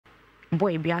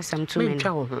boy be asam too many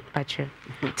patche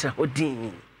tina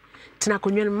odin tina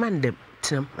konyo mandem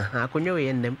tina akonyo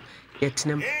yendem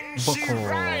yetinem boko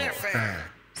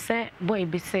say boy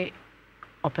be say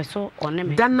opeso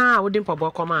oneme dana wodi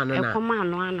mpabo koma no na ekoma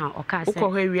no ana oka say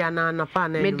ukọ hwia na na pa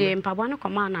na me de mpabo no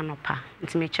koma na no pa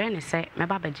nti me kire ne say me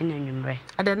ba baji na nwumre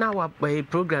ade na wa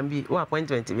program bi wa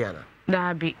appointment bi ana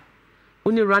da bi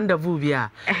uni rendezvous bi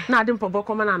a na ade mpabo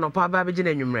koma na no pa ba baji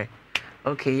na nwumre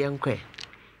okay yenkwe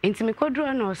nti me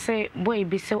kodro na say boy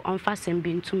be say on fa sem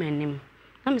bi ntum anim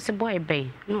na me say boy be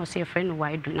na say friend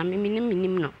why do na me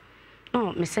minim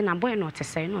no me say na boy no te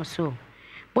say no so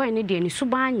boy ni de ni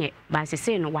subanye ba se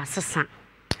say no wasesa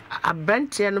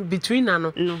abrante no between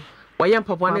no waye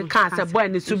mpabo ne ka say boy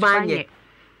ni subanye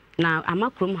na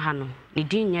amakrom ha no ni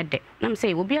din nye de na me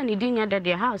say obi a ni din nye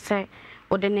de how say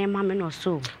o de na ma me no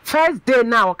so first day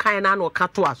na o kan na o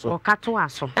kato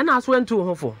aso e na so entu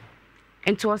ho fo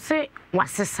enti o say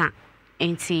wasesa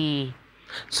enti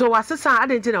so wasesa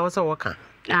adenti na wo say wo kan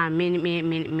me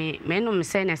no me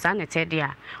say na sa na tede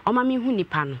a o ma me hu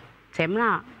nipa no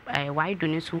temra why do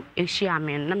ni so ehia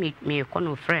me na me ko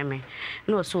no frɛ me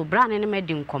no so bra ne me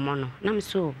di nkomo no na me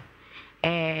so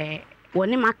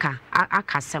woni maka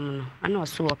akasem no na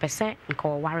so opese nka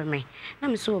wo ware me na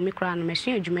me so me kra no me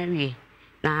hye adwuma wie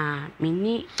na me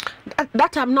ni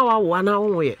that time na wa na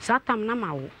wo ye that time na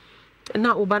ma wo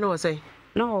na oba na wo say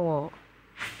no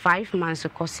 5 months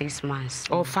or 6 months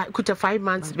or 5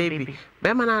 months baby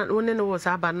be mana woni no wo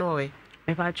sa ba no we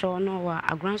me pa cho no wa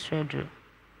agransuedu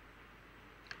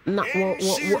na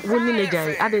woni ne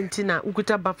jai adenti na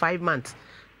ukuta ba 5 months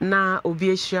na obi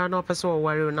ehia na opese wo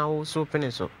ware na wo so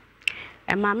pene so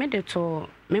ma me de to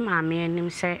me ma me anim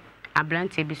se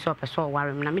ablante bi so opese wo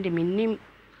ware na me de me nim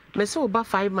me se wo ba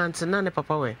 5 months na ne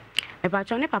papa we me pa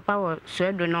cho ne papa wo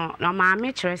suedo no na ma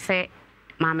me kire se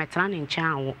ma metra ne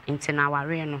ncha wo nti na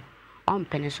ware no on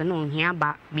pene so no hia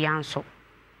ba bia nso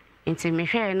nti me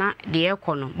hwe na de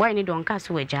ekọ no boy ni don ka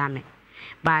se waja me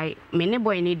by me ne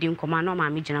boy ni di nkoma no ma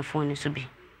me gina phone so bi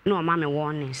no ma me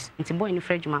warnings nti boy ni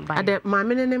fridge ma ba ade ma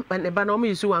me ne ba na o me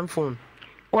use one phone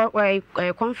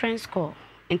conference call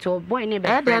nti boy ni be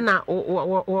ade na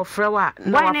wo frɛ wa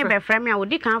boy ni be frɛ me a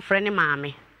odi kan frɛ ne ma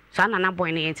me sa na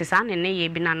boy ni nti sa ne ye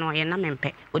bi na no ye na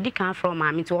mempe odi kan frɛ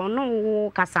ma me nti ono wo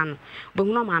kasa no be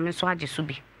hu no ma me so age so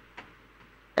bi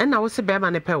na wo se be ma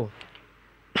ne pɛ wo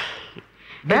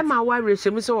be ma wa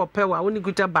rehye mi se wo pɛ wa woni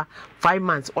guta ba 5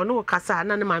 months ono wo kasa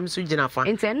na ne ma me so gina fa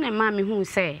nti na ma me hu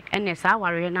se ene sa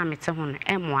ware na me te ho no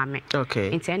emoa me okay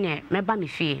nti ene me ba me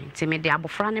fie nti me de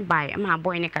abofra ne bai ma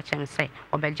boy ne ka chem se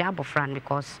obegya abofra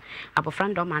because abofra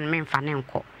ndo man me mfa ne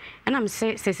nko ena me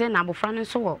se na abofra ne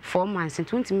so wo 4 months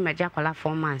nti unti me megya kwala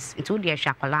 4 months nti odi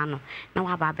ehwa kwala no na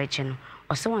wa ba abegye no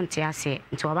ose wonte ase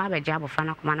nti wa ba abegya abofra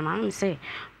na koma na ma me se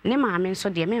ne ma me nso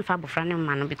de me mfa abofra ne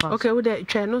ma no because okay wo de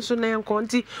twa no so na enko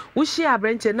nti wo shia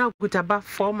branche na okuta ba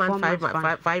 4 months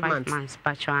 5 months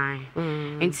patwai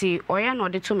nti oya no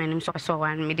de to manim so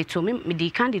wan me de to me de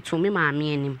kan de to me ma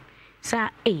me anim sa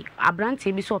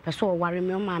abrante bi so opeso ware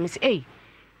me ma me say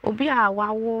obi a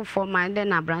wawo for my then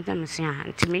abrante no se a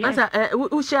nti me asa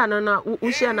wo shia na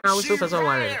wo so opeso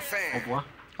ware oboa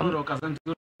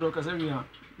o kasa wi ha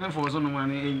na for so no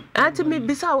mane ati me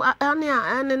bisa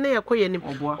ane ne yakoye nim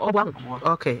oboa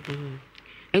okay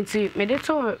nti me de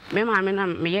to me ma me na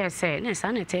me say na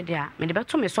sa na te dia me de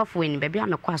beto me sofo ni ba bia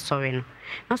me kwa sori no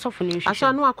na sofo ni hwehwe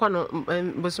aso no akọ no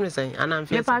bosu me say ana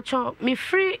mfie me pa cho me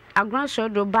free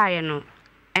agranso do bae no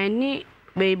eni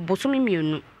be bosu me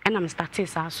mienu na me start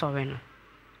sa sori no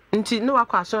nti no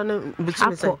akọ aso no bosu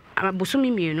me say bosu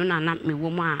me mienu na me wo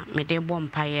mu a me de bo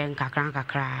mpaye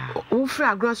nkakra wo free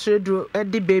agranso do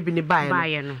de baby ni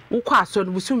bae no wo kọ aso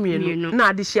no bosu mienu na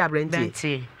ade shi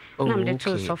abrante na me de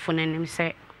to sofo na nim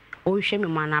se o hwe me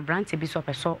ma na brante bi so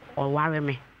peso o ware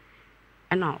me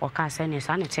na o ka se ne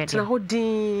sa ne tede na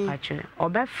hodin ache o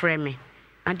be frɛ me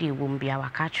na de wom bia wa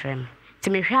ka kyerɛ me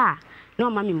ti me hwe a na o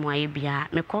ma me muaye bia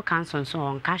me call council so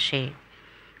on ka hwe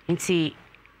nti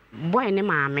boy ne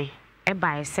maame e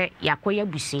ba se yakoya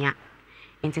busia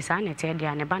nti sa ne tede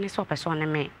a ne ba ne so peso ne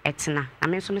me etena na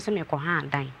me so me se me ko ha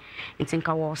dan nti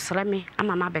nka wo sre me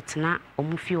ama ma betena o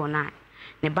mu fi ona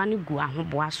ne ba ne gu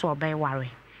ahoboa so obai ware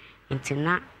nti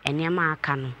na enema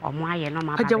aka no omo aye no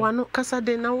ma ba ajawano kasa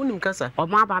de na wonim kasa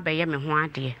omo aba ba ye me ho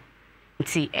ade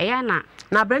nti eya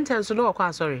na Brenton so no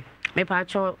okwa sorry me pa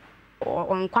cho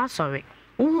on kwa sorry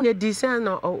hu ne design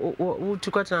na wo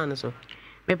tukota na so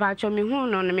me pa cho me hu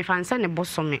no me fansa ne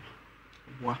bosome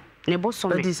wa ne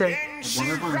bosome design wa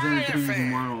me fansa ne 3 weeks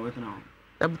mo aro wetna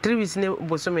 3 weeks ne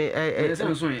bosome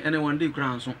so ene one day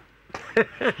crown so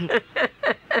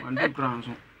one day crown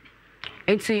so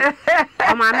Enti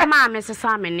o ma me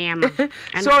sesa me niam.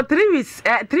 So 3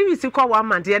 weeks you call 1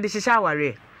 month ye de hihya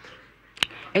aware.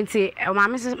 Enti ma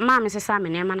me sesa me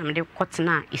niam na me de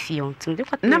kotena ifie on. De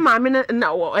kotena. Na ma me na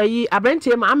ayi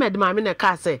abrantie ma Ahmed ma me na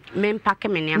ka say. Me mpake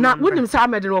me niam. Na wonim say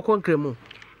Ahmed no ko nkremu.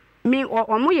 Me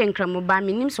omo ye nkremu ba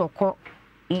me nim so okọ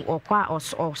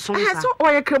oson sa. So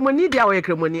oye kremoni dia oye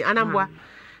kremoni anambwa.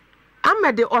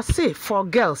 Ahmed o say for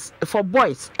girls, for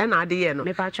boys and ade ye no.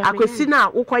 Akwesi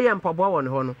na ukoye mpaboa won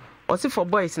ho no. O say for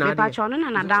boys na ade. Me pacho no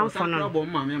na down for no. Boy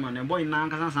mama me man boy na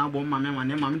nkasa san boy mama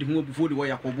man mama de hu before the boy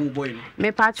yakobu boy no.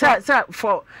 Me pacho sir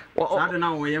for sad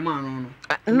na wo ye man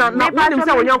no. Na wonim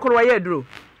say wonyon ko wo ye duro.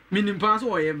 Minim pa so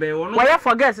wo ye be wo no. Wo ye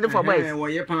for girls and for boys. Wo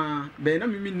ye pa be na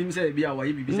me nim say bia wo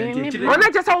ye bibi say chire.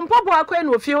 Ona je say mpaboa akwa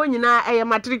na ofie ho nyina eye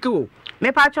matric o.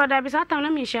 Me pacho da bi satam na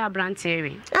me share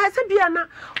brantewe. Say bia na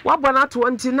wa bona to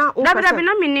nti na o da bi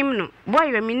na me nim no.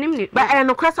 Boy we me nim ni. But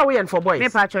no crasa we for boys. Me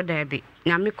pacho da bi.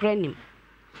 Na me kura nim.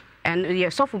 And ye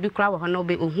sofu bi kura wo ho no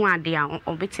be ohu ade a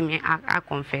obetimi a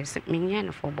confess. Me nya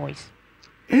no for boys.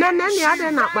 Na ni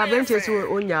ade na babente so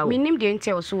onya wo. Me nim de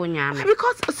ntia wo so onya me.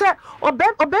 Because say obe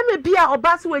me bia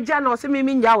obase we gya na o se me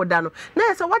nya wo da no.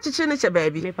 Na say what chichi ne che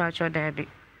baby. Me pacho da bi.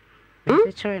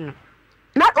 Me chichi no.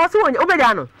 Na o se wonya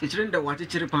obeda no. Chichi nda wa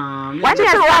chichi pa. Wa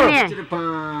chichi pa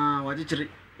wa chichi.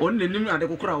 On ne nim ade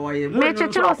kokora wa ye. Me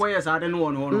chichi ko ye sa ade no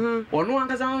wono wono. Ono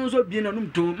ankasa so bi na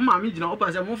num to mma me gina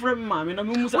opa se mo frɛ mma me na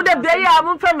me musa. Wo de bia ya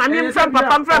mo frɛ ma me frɛ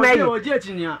papa frɛ ma yi. O je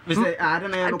chinia. Me say ade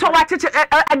na ye no. To wa chichi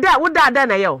ada wo da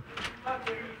na ye o.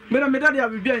 Me na me da dia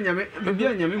bibia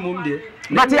nyame mom de.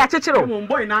 But ya chichi ro. Mom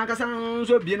boy na ankasa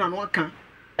so bi na no aka.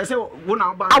 Ese wo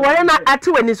na ba. Awore na ati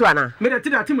wani so ana. Me that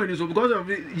ati mani so because of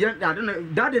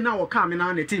that day now wo car me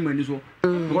na na team mani so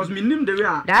because me nim the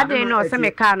way that day no say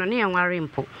me car no na enware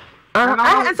mpo. So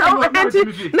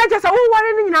enti na just wo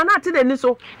ware ni nyina na ati na ni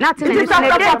so. Na ati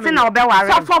na date na obe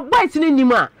ware. So for boys ni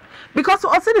nim a because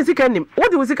o se ni sika nim. Wo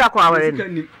di wo sika kwa ware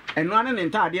ni. Eno ane ne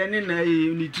ntade ne na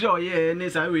ni tire oye ne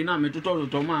sa we na me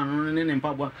toto ma no ne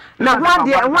mpaboa. Na ho ade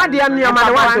ni o ma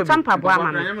de wa so mpaboa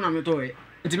ma. Na me to e.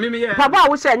 Nti me ye papa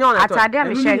wo she nyon na to. Atade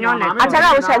me she nyon na. Atade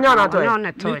wo she nyon na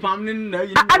to. Ni pam ni na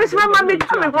yi. Adesima ma me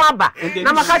twa me ho aba.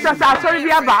 Na maka sa asori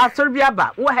bi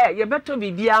aba. Wo he ye beto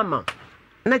bibia ama.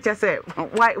 Na che say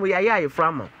why we are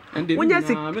from. Wonya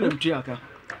sik me na mtuaka.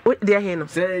 Wo de he no.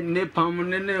 Say ne pam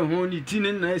ne ho ni ti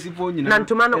ne na esifo nyina. Na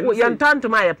ntuma no ye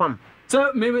ntantuma ye pam.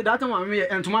 So maybe that time me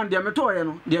entuma dia me toye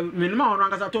no dia minima ho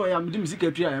rankasa toye am di misika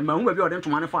tua ma hu ba bi ode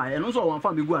entuma ne fa e no so wan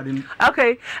fa be gu ade ni.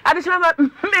 Okay adishima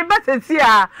me basesi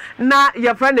a na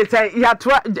your friend say ya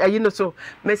to you know so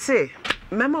me say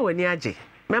mema wani age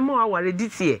mema wa ware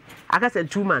this year aka say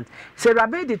 2 months say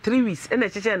rabe the 3 weeks e na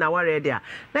cheche na ware dia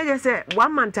na je say 1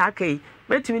 month akai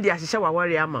metimi dia hyehyɛ wa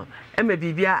ware ama e ma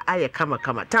bibia aye kama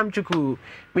tamchuku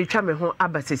me twa me ho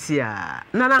abasesi a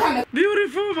nana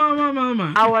Beautiful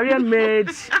mama our made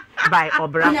by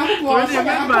Obra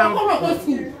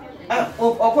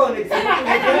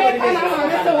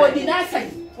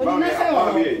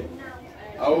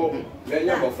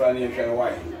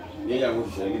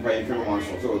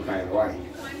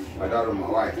I don't know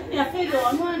why.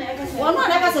 One more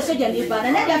never says social media,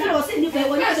 and then I feel sitting there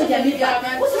when you're social media.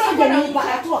 What's social media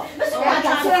at all? That's what I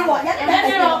got for what? That's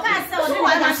what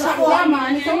I got for.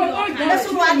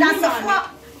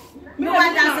 No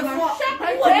one does for.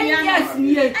 Yes, me.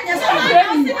 And there's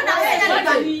something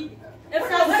if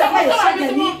I was a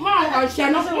man, I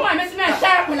shall not go and miss my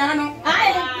sharp. I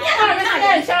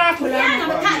am sharp.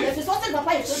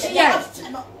 Yes,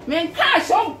 men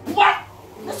cash on what?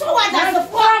 So what does the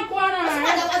farm corner?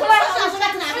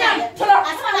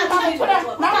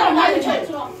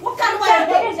 What kind of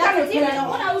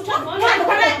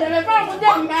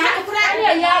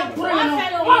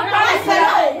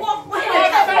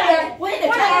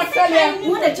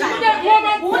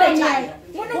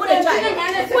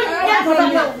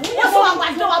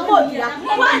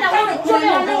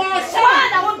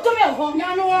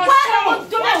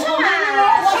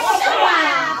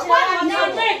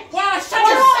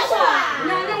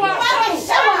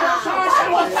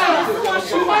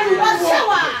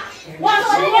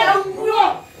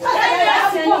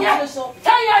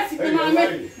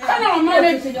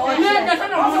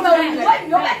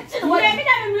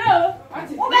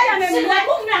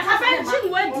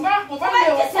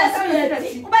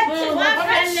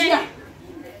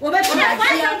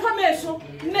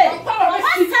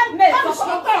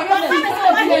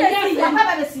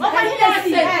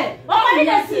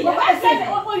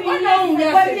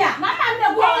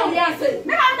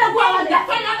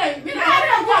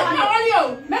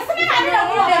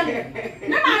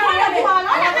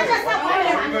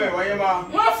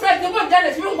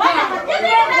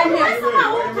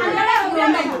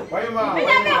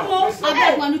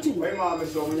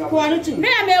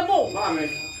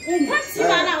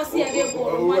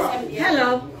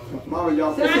Hello.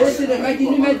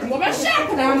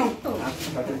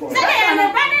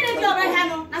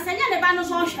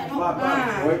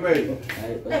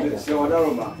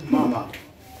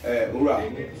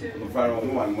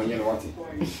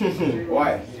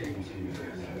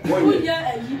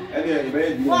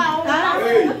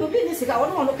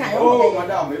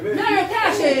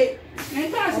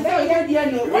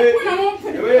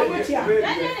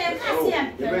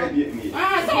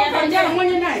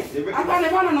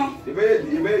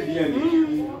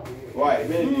 Why?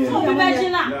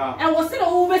 And was still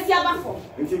over Siabafo.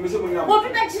 What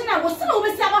Pimachina was still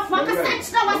over Siabafo.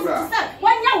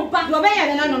 When you back your way,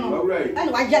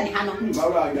 and why Jan Hanno?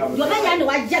 Your man,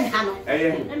 why Jan Hanno?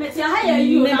 And it's a higher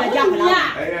you never jump.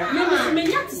 Yeah, me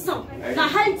not so. The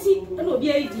hunting will be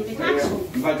a deal.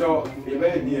 But you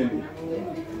may be.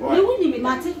 You wouldn't be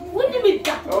Martin, wouldn't you be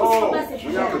that? Oh,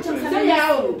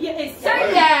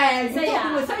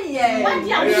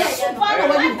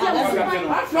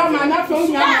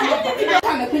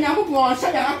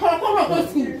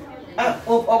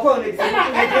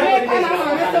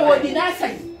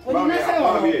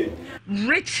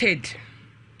 Richard,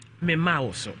 me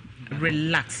mouse,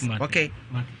 relax, okay?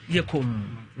 You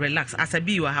come, relax. As a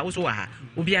be your house,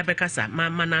 will be a becasa,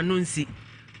 Mamma Nunsi.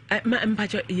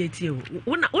 Mpacho yeti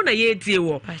una yeti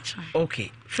wo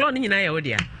okay floor ni na ya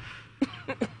odia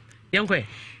yankwe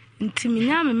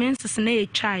ntiminya me menses na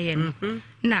etwaye no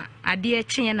na ade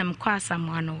ekye na mkwa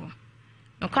asamoa no ho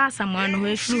mkwa asamoa no ho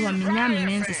efiri ho menya me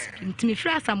menses ntimi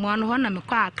firi asamoa no ho na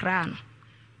mkwa akra no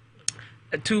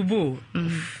tubu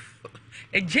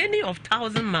a journey of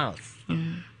 1,000 miles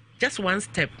just one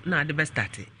step na the best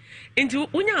start into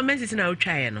unya menses na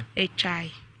otwaye no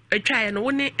etwaye try no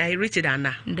woni Richard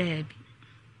ana Debbie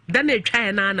dan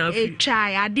try na na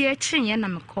try ade ekye na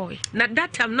mekoi na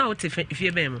that time na what if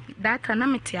you be mo that na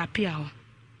meti apia ho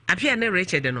apia na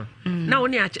Richard no na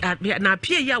woni na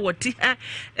apia ya woti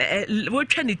wo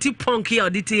twa ni ti punk ya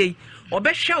oditi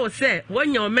obehwe wo se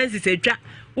wonya o menses etwa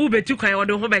wo betu kwan wo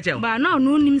de ho beche ba na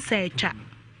no nim se etwa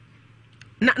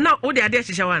na wo de ade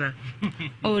ehye wana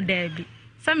oh Debbie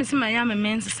some say my am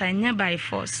menses anya by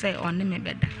force say on me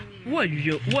beda What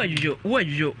yo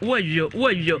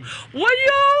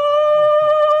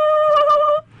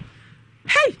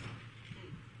hey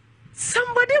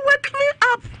somebody wake me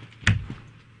up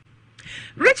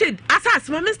Richard asas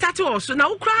mama start also na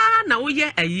ukra na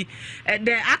woye ayi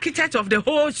the architect of the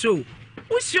whole show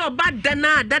who's your bad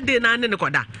dana that day na ne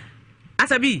koda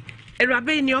asabi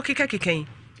erabe ni okeka keken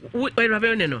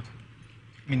erabe ne no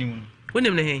minimum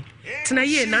wonim ne he tena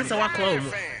ye na sa wakọ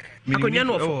omo akonya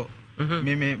no ofo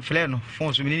me flare no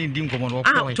phone so me ni dim komo no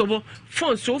ah tobo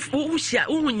phone so wuhia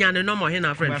wunya ne no mo he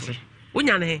na friend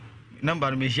wunya ne he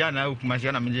number me hia na kuma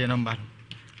hia na me je number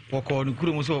woko no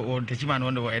kuro mo so o techima no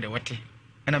ndo e de wote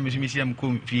na me so me hia me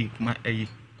ko fi kuma ayi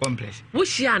complex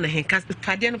wuhia ne he ka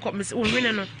de no ko me wo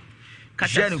wene no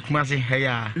hia no kuma se he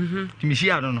ya me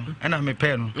hia no na me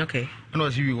pe no okay na o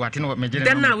si wi wate no me je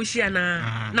then na wuhia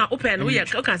na open no ye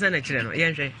o kan sa na kire no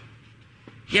ye hwe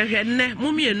ye ne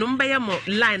mumie no mba ya mo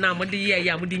line na mo de ye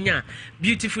ya mo de nya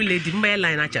beautiful lady mba ya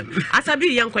line na cham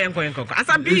asabi yanko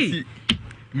asabi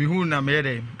mi hu na me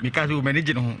de mi ka so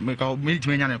manage no me ka me ti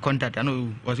nya na contact na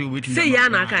o so waiting say ya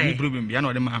na kai problem bi ya na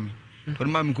o de mami o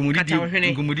de mami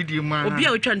komodidi ma obi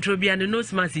a o twa ntro bia no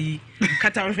nose mask yi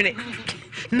kata hwene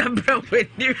na bra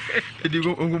weni edi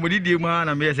komodidi ma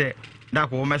na me say da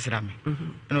ko mesra me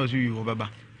na o so yi o baba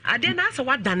ade na so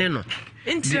wadane no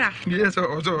intira yes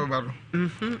o baro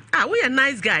ah we a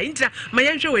nice guy intira ma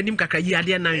yenhwe wanim kakra yi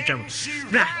ade na ntwam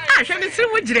bra ah hwe ne si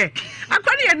wo gire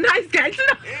akwani a nice guy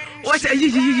intira what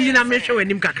yi na me hwe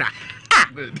wanim kakra ah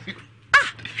hwe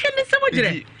ne si wo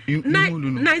gire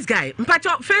nice guy mpacho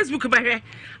Facebook ba hwe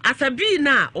asabi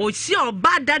na o si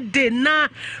obada de na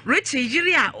rich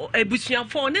Nhyira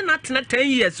ebusuafo ne na tena 10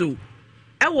 years o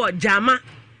ewo jama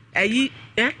ayi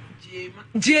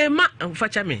Jema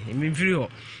facha me mviri ho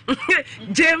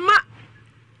Jema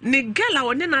ni gala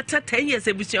one na 10 years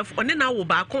ebusuafo one na wo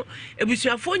baako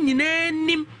ebusuafo nyina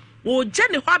nim wo gya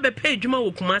ne ho abepa adwuma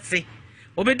wo kumase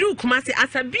obedu kumase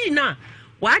asabi na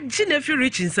waji na fi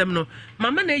rich nsem no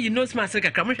mama na yi nose mask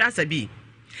kakra mo hwa asabi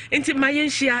enti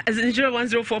mayenhia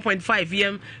 104.5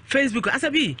 em Facebook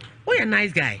asabi we a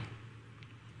nice guy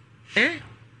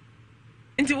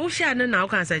enti wo hia na wo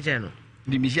kan sa je no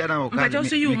di mi hia na o ka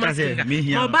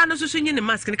me oba no so nyi ne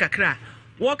mask ni kakra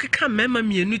wo keka mema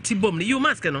mienu ti bom ni you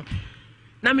mask no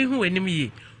na me hu anim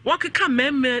yi wakeka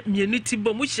meme mieniti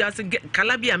bo mu hia se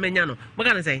kala bia menya no mo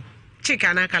kan say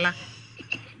chika na kala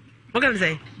mo kan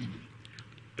say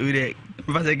we de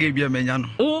vasa ge bia menya no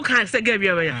o kan say ge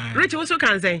bia menya rich wo so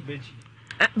kan say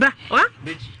ba wa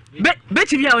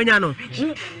bechi bia wonya no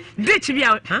bechi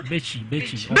bia ha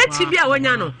bechi bia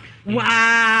wonya no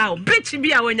wow bechi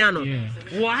bia wonya no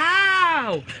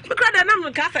wow because the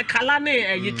nam ka say kala na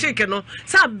ye chika no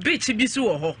sa bechi bi so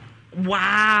wo ho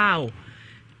wow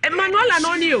Emanuela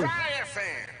no ni o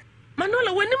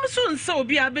Manuela when him so nsa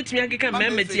obi a betumi akeka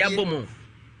memeti abomo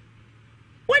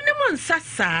when him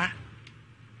nsa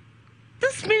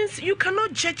this means you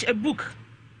cannot judge a book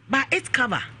by its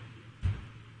cover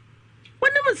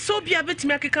when him so obi a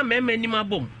betumi akeka memeni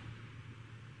mabom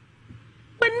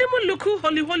when him look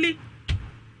holy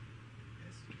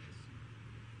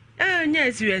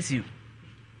yes you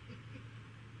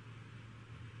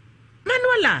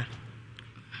Manuela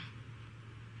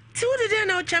ti wo de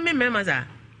na o chame memaza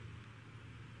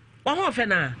wa ho fe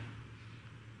na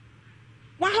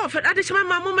wa ho fe ade chama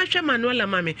mama mahwe Manuela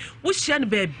mame wo hia no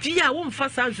ba bia wo mfa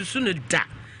sa nsusu no da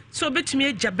so betumi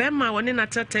agya ba ma woni na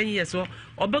 10 years wo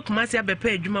obekuma se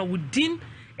abepa adwuma wodin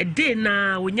a day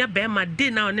na wonya ba ma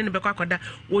day na woni ne bekwa akoda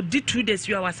wodi 2 days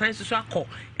wi awasan nsusu akọ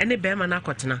ene ba ma na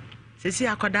akotena sesi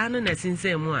akoda no na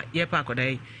sinse mu a ye pa akoda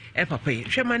e papa e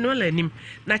hwe Manuela anim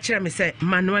na kire me se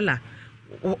Manuela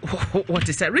what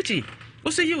is that Richie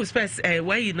also you space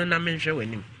why you no na mention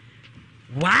when him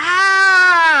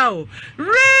wow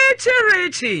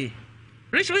Richie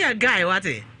we a guy what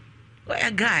we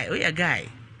a guy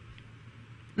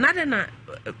nada na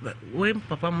when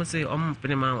papa mo say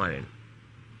pene man waren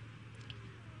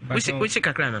which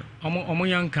kakra na omo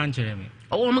yan kan chere me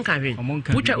omo kan hwe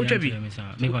ucha bi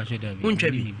me ba so da bi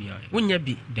unya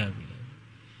bi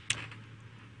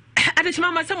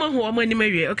adechima ma sama ho omo ni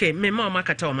mawie okay me ma ma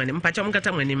kata omo ni mpacha mo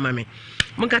kata mo ni mame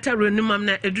mo kata ro ni mam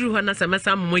na eduru ho na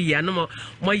samesa mo yi ano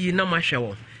mo yi na ma hwe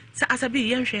wo sa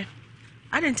asabi ye hwe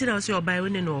adenti na so obai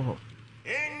woni no ho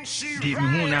di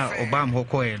mu na obam ho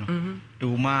ko e no e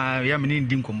ma ya me ni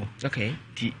ndim komo okay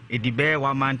ti edi be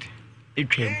 1 month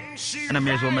etwem na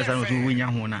me so mesa no so wonya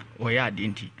ho na o ya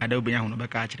adenti ada obenya ho no be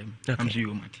ka kire me am so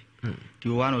yo mate ti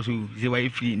o wa no so ze wa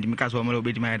free ndim ka so mo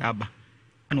obedi ma ya aba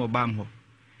na obam ho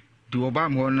the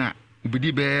obam ho na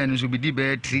ubidi be no so ubidi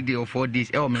be 3 days or 4 days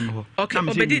e o mem ho okay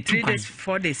ubidi 3 days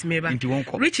 4 days meba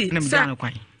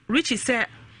Richie say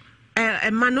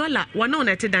Manuela wano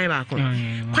na te dan ba ko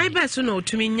kwan be so na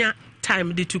otumi nya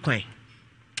time de tu kwan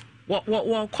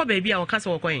wo ko ba bia wo kasa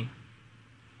wo kwan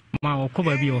ma wo ko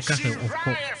ba bia wo kasa wo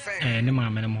ko ne ma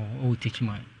me mo o teach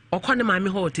mai o ko ne ma me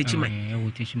ho o teach mai o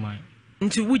teach mai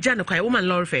nti wuja ne kwan wo man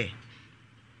lord fair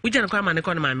wuja ne kwan ma ne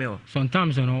ko ne ma me ho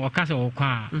sometimes no wo kasa wo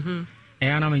kwa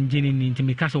ana ma njini ni nti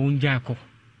me kasa wo nja ko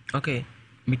okay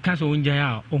me kasa wo nja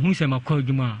ya o hu se ma ko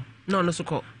adwuma no so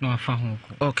ko no afa ho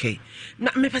ko okay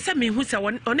na me pesa me hu se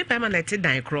oni pa ma na te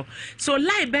dan kro so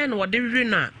lie ben wo de hwe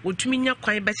na otumi nya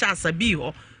kwan be cha asabi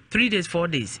ho 3 days 4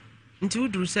 days nti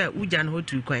uduru se wuja ne ho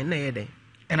tu kwan na ye de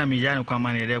ena me ja ne kwan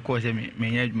ma ne de ko se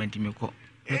me nya adwuma nti me ko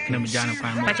na me ja ne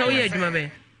kwan ma pacha wo ye adwuma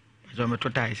be so me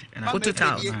total ena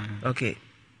total okay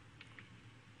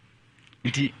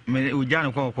nti me wuja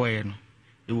ne ko ye no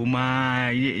e wo ma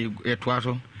ye toa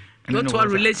so no to a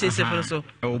relationship so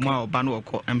o ma oba no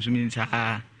ko am so min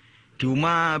sa ti o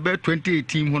ma be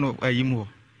 2018 hono ayim ho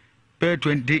be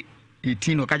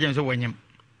 2018 no ka jen so wanyam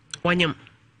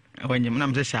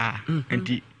nam se sa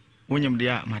enti wonyam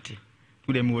dia mate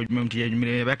tu de mi wonyam ti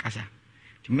adwumire be kasa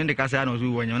ti men de kasa no so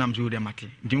wonyam nam so de mate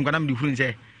nti mo kanam di furu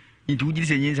se nti wujiri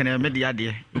se nyin se na me dia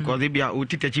de because e bia o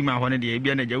titachi ma ho ne de e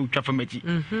bia na ja utwa famachi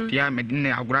ti ya me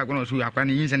ne agura ko no so akwa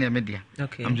ne nyin se na me dia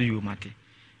am so yo mate.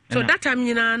 So that time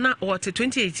na what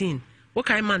 2018 what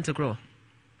kind month grow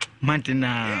month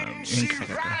na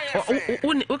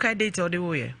what kind date or the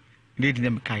way date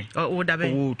dem kai oh da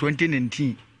be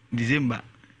 2019 December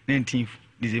 19th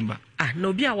December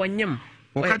no bia wonyam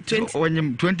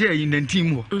wonyam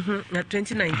 2019 ho na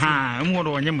 2019 ha mo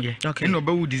do wonyam ye no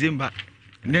ba wu December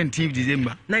 19th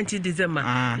December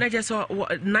na just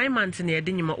 9 months na ye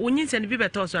nyima onyin se ne bi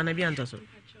beto so na bi anto so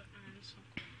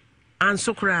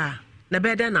ansokra na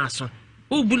beda na aso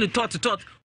ubu ni tot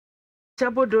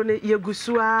chabodo ne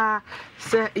yegusua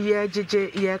se ye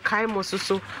jeje ye kai mo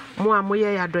soso mo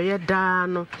amoye yadoye da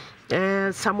no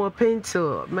Samuel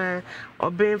Painter me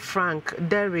Oben Frank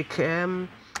Derrick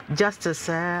Justice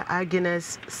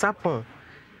Agnes Sapon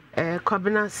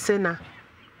Kobina Sena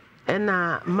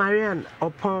ena Marian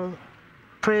Opon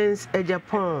Prince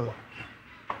Ejapon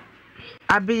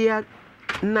Abia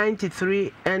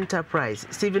 93 Enterprise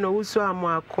Stephen Owusu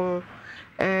Amwako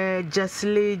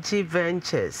Jasleji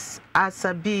Ventures,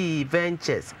 Asabi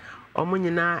Ventures,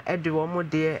 Omunina, Edu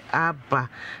Omode Abba,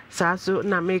 Saso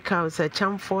na make out a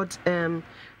Chamford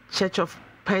Church of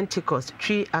Pentecost,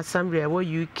 Tree Assembly,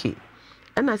 UK.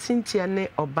 And I Cynthia ne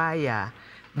Obaya,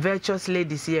 Virtuous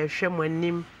Ladies here,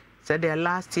 Shemwenim, said their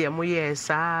last year,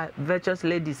 Virtuous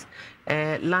Ladies,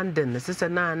 London, Sister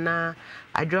Nana,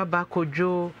 I draw back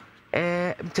Joe,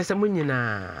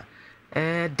 Tesamunina.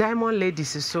 Diamond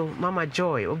Ladies so Mama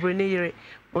Joy Obrenere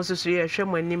also so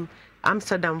Shemwenim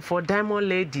Amsterdam for Diamond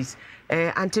Ladies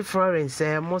Auntie Florence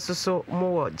most so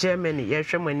more Germany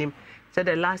Shemwenim said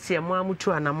the last year mo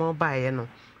amutu anamo bae no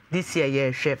this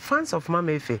year share fans of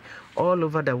Mama Efe all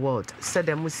over the world said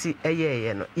the musi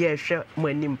no share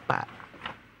mwenim pa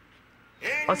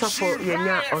osofo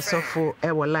yenya osofo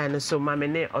ewo line so mama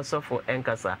ne osofo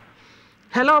enkasa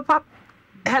hello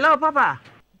papa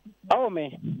oh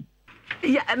me.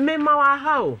 Yeah, me mawa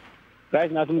how?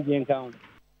 Right now, some green count.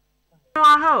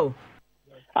 How?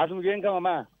 As some green count,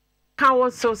 ma. How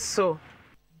was so?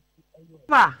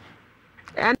 Pa.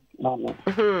 And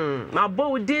my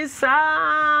boy this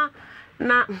na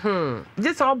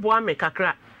this all boy me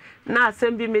kakra. Na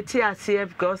sembi meti asie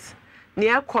because ni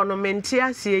economy meti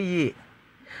asie ye.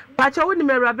 Pacha woni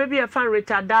me rabe bi e fan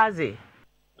Rita Daze.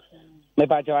 Me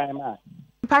pacha wa ma.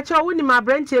 Pacha woni ma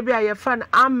branch e bi a ye fan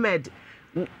Ahmed.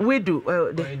 Why do?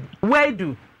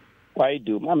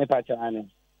 Mama pacha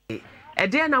ane.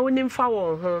 Ede na wonim fa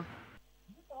won ho.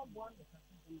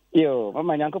 Yo,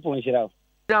 mama nyankopon hira.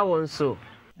 Da won so.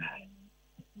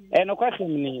 No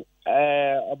question ni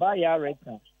oba ya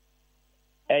reka.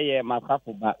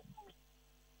 Makafo ba.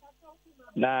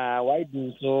 Na why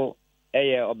do so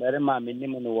obere ma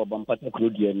menim no wo bampata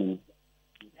krudua ni.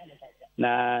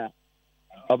 Na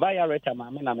oba ya reka ma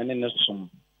me na me ne som.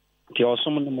 Ti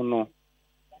osom no no.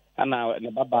 Ana ne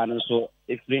baba no so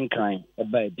efrin kan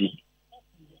oba bi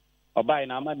oba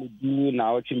ina ama me du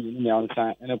na ochi mi ni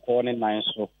ansa ene ko ne nan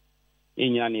so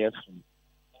enyina ne efun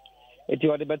eti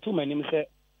ode betu manim se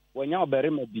wonya obere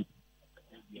ma bi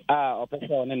opese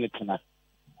one ne tena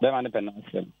be ma ne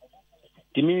penasem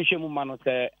ti mi hwemu ma no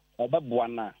se obaboa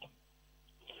na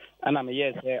ana me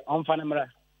yese onfa ne mra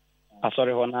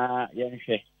asori ho na ye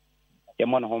nhwe ye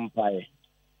mo no ho mpae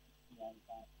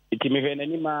eti me hwe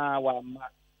nani ma wa ma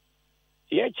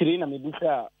ye chiri na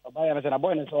mebusa obaya na se na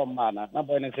boy ne so ma na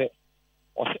boy ne se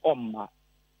o se omma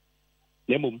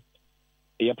nemum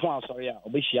ye pon asori a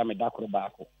obehia me dakoro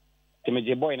baako te me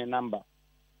je boy ne number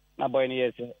na boy ne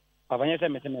ye se papa se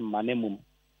me se me ma nemum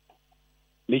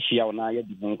me hia wo na ye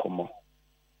di nkomo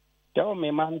te o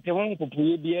me man te hon popu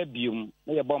ye bia bium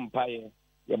na ye bompaye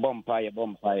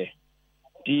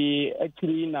ti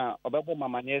achiri na obebo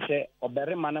mama ne se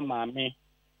obere ma na maame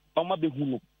oma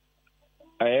behunu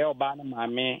oba na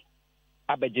maame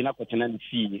abegina kwotena ne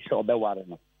fie se obeware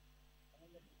no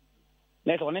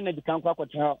na so ne di kan kwa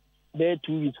kwotena be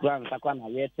 2 weeks kwan sakwa na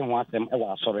ye te ho asem e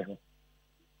wa asore ho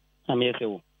na me se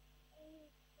wo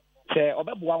se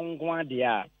obeboa ngwa de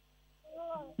a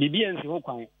bibia nsi ho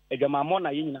kwan edwamamo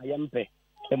na ye nyina ye mpe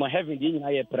e mo heaven de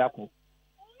nyina ye prako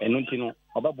enu ntino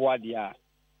obeboa de a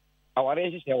aware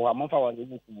hihye wo amfa wa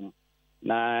ne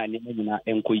na ne nyina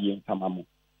enkoyie mfamamo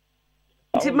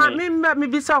Ti ma me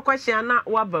bisa question na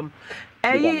wabam.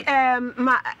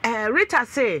 Rita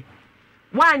say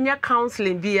wanya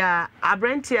counseling bia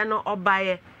abrantie no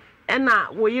obaye na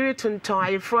wo yiri tunton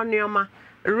ayefro neoma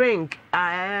ring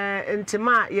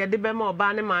ntima ye de be ma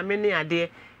oba ne maame ne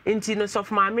ade nti no sof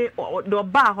maame do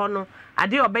ba ho no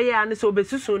ade obeye ane so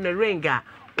obesusu ne ring a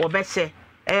wo be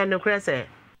hye no krese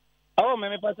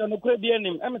me pasa no kra bi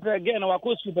anim am say again wa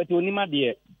ko super to onima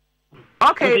de.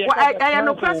 Okay, I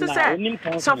no question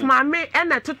say so maame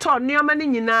na toto neoma ne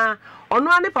nyina ono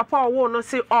ane papa owo no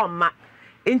say omma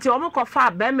nti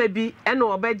omokofa ba ma bi na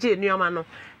obeje neoma no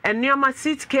neoma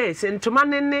suitcase ntoma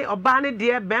ne oba ne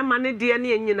de ba ma ne de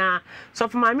ne nyina so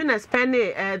maame na spend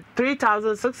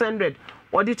 3600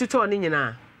 odi toto ne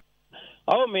nyina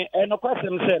me no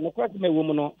question say no question me wo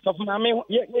mu no so maame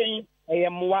ye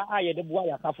moa aye de boa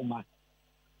ya kafoma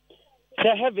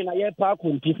say heaven aye pa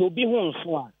konti so bi ho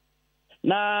nso a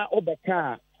na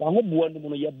obeka wa ho boa no mu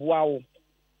no ye boa wo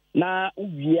na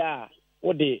uwia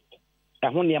wo de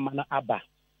ho ne ma na aba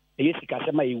eye sika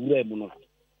se ma ewura mu no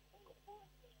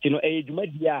tino ejuma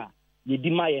dia ye di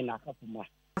ma ye na kafoma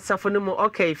Safonimo,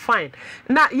 okay, fine.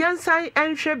 Now, Yansan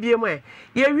and Shebium,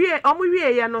 ye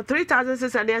wie no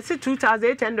 3,600 and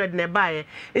 2,800 nearby.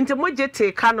 Into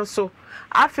Mojete cano so.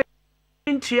 After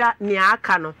into ya near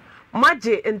cano.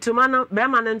 Maje into mano,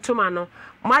 Beman and Tomano,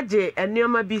 Maje and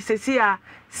Neoma Bisesia,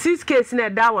 6 case near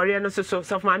Dower, and so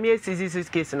of my mere 6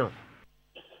 case no.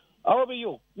 I'll be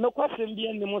you. No question be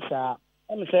any musa.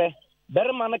 I'm say,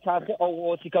 better man a car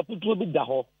or Sikaputu be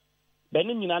daho.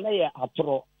 Benin in an air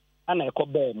atro, and a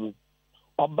cobem.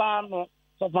 Obano,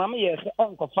 so mamma yes,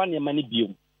 Uncle Fanny many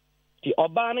view. The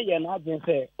Obana yen agent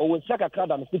say, or will sack a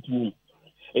card on the sit room.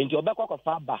 Into a back of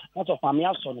Faba, not of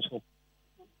Famia son.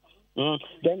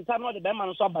 Then some of the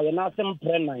Beman saw by an awesome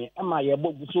prenay, and my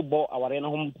book so bought our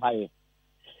home pie.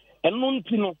 And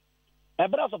Montino, a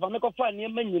brass of a make of fun near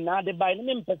men, you know, the by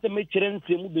name Pessimate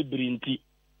seem be brinty.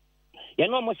 You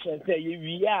know, much say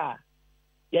we are.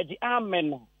 Yet the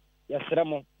amen, yes,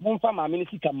 Ramo, Monfama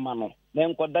Minisika Mano,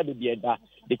 then got that be a da,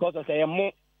 because I say a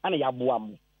mo and a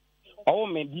yabuam. Oh,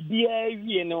 maybe be a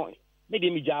you know, maybe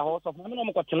me jar of my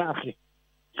mom got tenacity.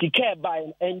 She cared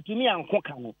by and to me and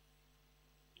Kokano.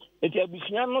 It's a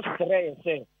Bishiano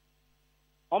say,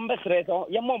 Ombesre,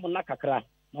 your mom Nakakra,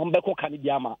 Ombeko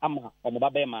Kanidiama, Ama, or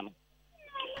Babeman.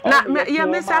 Na ya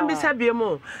mesa mbisa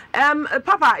biemo.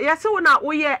 Papa, yase wona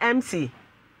wo ye MC.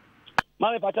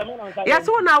 Mama patamena nsa.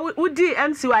 Yase wona wo di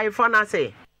MC wa ifo na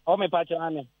say. O me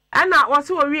patane. Ana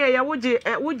wose wo wie ya wo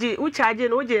charge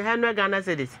no wo je 100 Ghana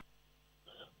cedis.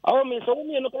 O me so wo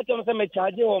me no ka tem se me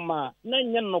charge o ma na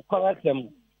nye no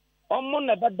kwasem. O mo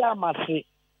na beda amase.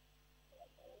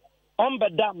 On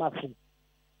beda amase.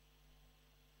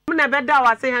 Mo na beda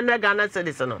wa say 100 Ghana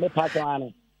cedis no. Me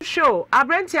patane. Show,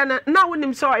 Abrentia na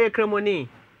wonim so e kremoni.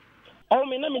 Oh,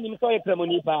 me na minim so e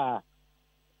kremoni pa.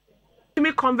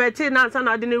 Me convert na ansa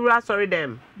na de ne wura sorry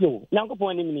dem. Yo,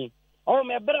 Nyankopon ni mi. Oh,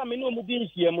 me bra me no mu di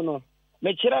nhia no.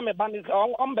 Me kira me ban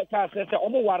on be ka se o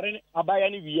mo ware abaya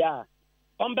ni wi a.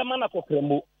 On be mana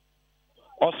kokremo.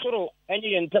 Osoro enye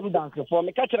yentem dance for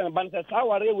me ka kira me ban se sa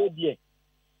ware we die.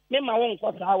 Me ma won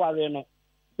ko sa ware no.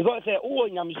 Because say wo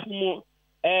nyamsumu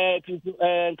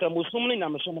nkramusum ni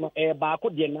nyamsum no baako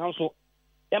de nanso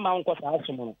ma won kosa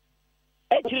asum no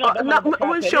na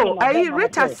won show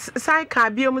Rita sai ka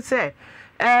biom say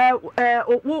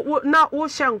na wo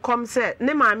hye nkom say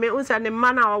ne maame unsa ne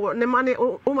ma na ne ma ne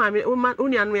o maame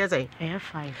unia no yezai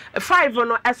 5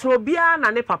 no esro bia na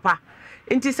ne papa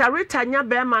nti sa Rita nya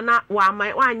be ma na wa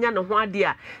anya ne ho ade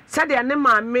a sade ne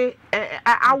maame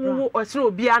awo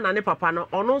esro bia na ne papa no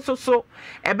ono nso so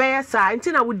ebe ye sa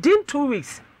nti na within 2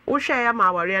 weeks wo hwe ya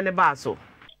ma ware ne ba so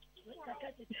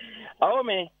awo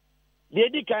me de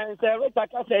di kan say Rita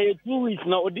ka say 2 weeks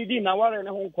na odidi na ware ne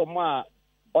ho komo a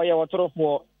oye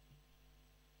wotorofo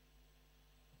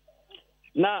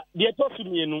na de to su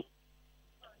mienu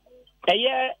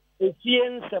eye efie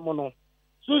nsem no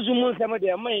suzumu nsem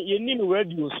de ma yeni no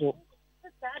radio so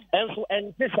enso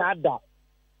entisa ada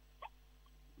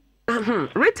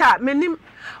Rita menim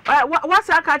what's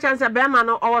that catch and say be ma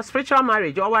no or spiritual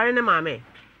marriage or ware ne maame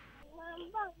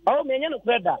oh me no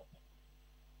brother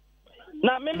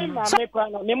na me maame kwa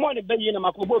na me mo ne bayi na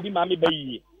makobo bi maame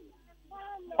bayi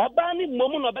oba ni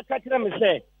momu no be ka kire me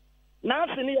say na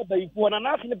ase ne ye bayifo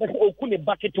na ase ne be oku ne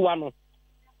bucket wa no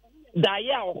da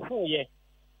ya oho ye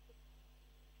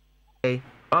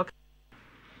okay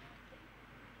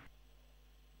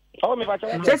oh me ba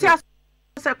cha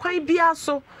se kwan bia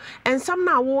so ensam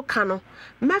na wo ka no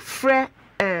mefre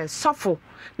sofo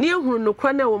ne ehunu no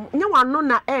kwa na nya wano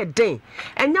na den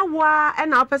enya wa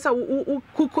na opesa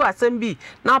kuku asem bi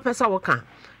na opesa wo ka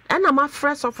ena ma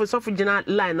fresh sofo gina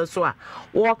line no so a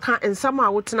wo ka ensam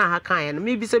a wo tena ha kan ya no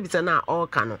me bisa na o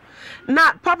ka no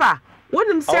na papa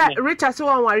wonim se Richard se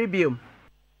won ware biom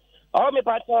oh me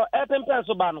pato epempen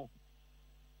so ba no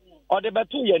o de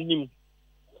betu yanim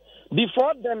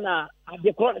before then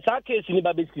the sa case ni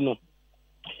babesi no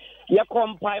ya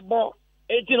compaibo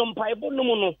etino mpaibo no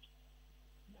mu no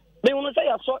me wonu say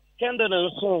ya so candle no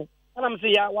so ana me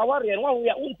say ya waware no wa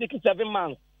un take 7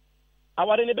 months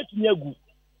aware ne betumi agu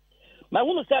ma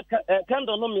wonu say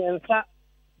candle no me ensa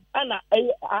ana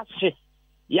ashe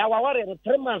ya waware no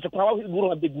 3 months kwa wa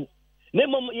guru abegu ne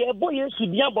mom ye bo yesu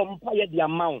bia bom pa ye the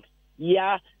amount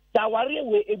ya taware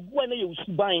we egu na ye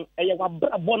usuban ye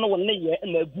wabrabo no won ye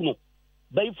na agu no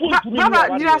bai fu tumi baba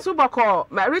Nhyira so bako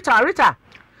Rita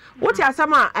what you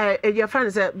asama your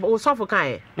friend say o sofo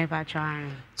kan me ba try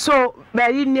so ba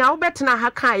yi nia wo betena ha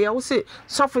kan ye wo se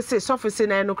sofo se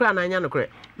na no kra na anya no kra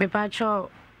me ba cho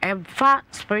fa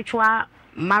spiritual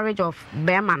marriage of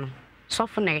beman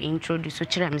sofo na introduce to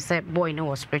kire me say boy no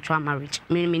was spiritual marriage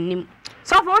me nim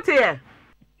sofo what here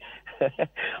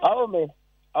oh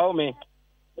me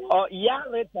oh ya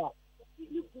Rita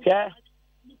yeah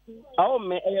oh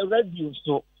me a radio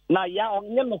so na ya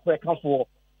onye me kra kafo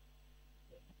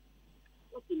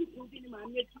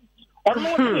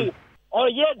oh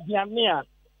yeah diamia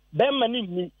be mani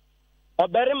ni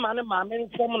obere mane maame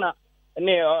nsom na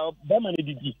ne be mane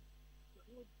didi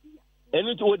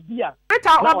enu to odia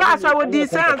Eta oba so wodi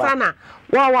say sana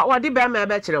wo di be ma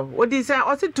be kire wodi say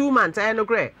o se 2 months no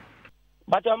kre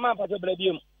but your man pato bra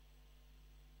biom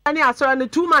ani aso no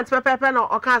 2 months pepepe no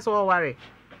o kan so worry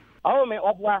awo me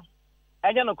obwa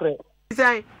enye no kre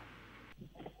say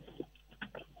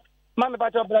mama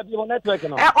pato bra biom network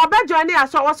no oba journey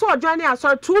aso wo so journey aso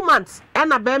 2 months e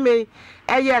na be me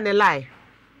eye ne lie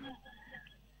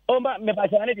o ma me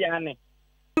pato ani dia ne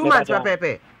 2 months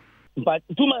pepepe but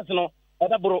 2 months no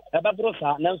eba bro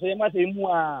sa na so yema se mu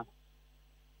a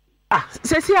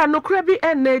sesi anokra bi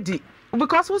enedi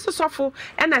because we suffer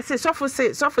and I say suffer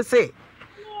say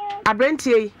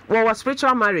abrentie we was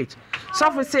spiritual marriage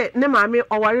suffer say ne maame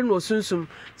oware no sunsum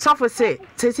suffer say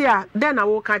sesi a then na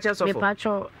wo ka che suffer me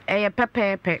pacho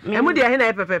pepepe me mu de he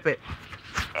na pepepe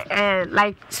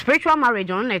like spiritual marriage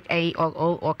on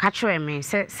or catch me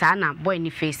say sana boy ni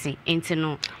face enti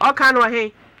no o kan no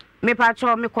he me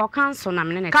pacho me call cancel na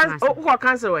me ne cancel o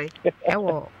cancel we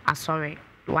sorry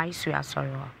why you are sorry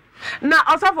na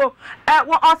osofo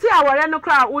o se awore no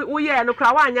kra wo ye no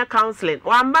kra wa anya counseling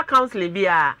wa mba counseling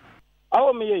bia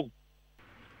awo me yi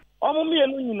omo me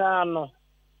no nyina no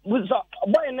buso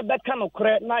boy ne beka no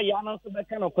kra na ya no so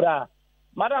beka no kra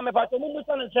madam me pacho mu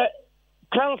so no se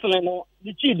counseling no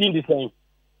the chi din the same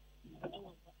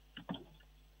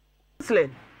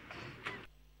counseling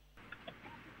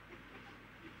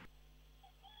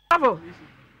Bravo.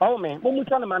 Oh me, mu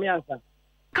so no mami ansa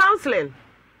counseling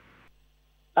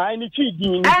I need to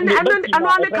do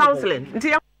and counseling.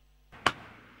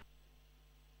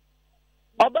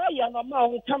 Oba ya na ma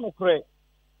ho tam kre.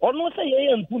 Ono se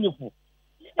ye mpunifu.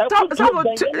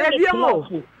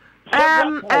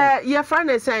 Your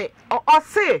friend is saying or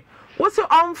say what's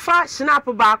on fa snap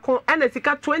back and a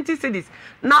sika 20 cities.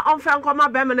 Now on fan come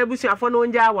be na busia for no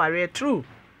nja ware true.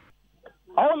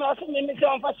 Oh no so me say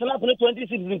on fa snap 20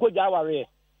 cities ko ja ware.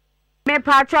 Me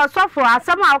patro so for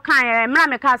asama o kan mra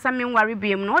me ka asama nware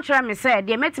biem no kire me say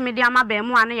de metimi de ama ba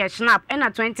mu ane ye snap na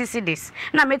 20 cedis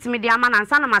na metimi de ama na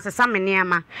nsa na masesa me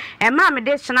neema mra me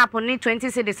de snap ni 20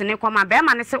 cedis ne koma ba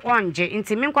ma ne se onje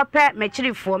nti me nkopɛ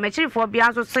machirifo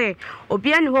bia so say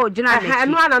obi ani ho ogina me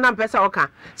eno ana na mpesa o kan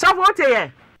so for what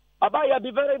ye aba ya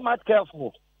be very much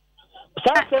careful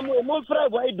say mo mfra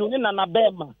boy do ni na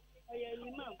ba ma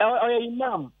oya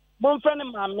imam mo mfra ne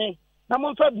mame na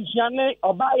mo mfa busuane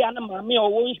oba ya na maame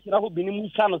owo nhira ho bini mu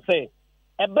sa no se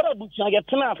ebere busuane ye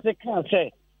tena ase kan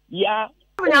se ya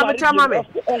onya betra mame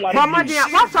mama dia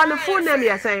what's on the full name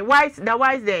you say wise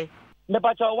there me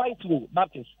pacho wise way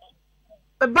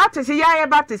baptist ya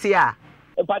baptist ya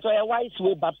pacho ya wise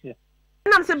way baptist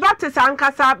na se baptist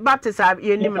ankasa baptist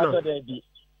ye nim no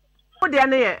o dia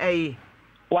na ye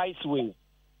wise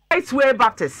way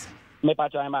baptist me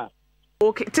pacho ma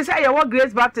okay to say your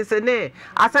Grace Baptist ne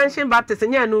Ascension Baptist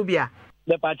nya no bia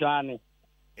le patro ani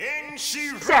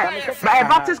by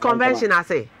Baptist convention I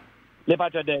say le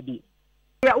patro there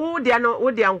ya wo dia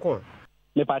nko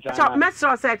le patro so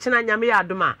mesro say china nyame ya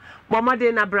adoma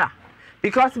bomade na bra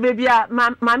because baby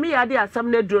mama ya dey asam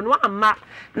na duro no amma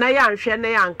na ya nhwe na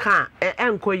ya nka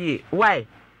enkoyi why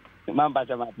mamba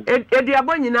jamati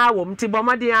eduabo nyina wo mti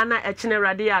bomade ya na echine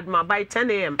rade ya adoma by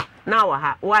 10 am na wa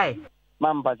ha why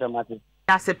mamba jamati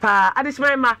Yasepa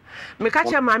adishima me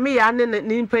kache mami ya ne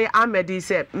nimpe amedi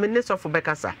se minister for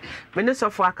bekasa minister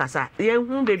for akasa ye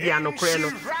hu bebi anokre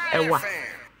no ewa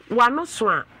wano so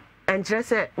a enkyere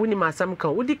se woni masam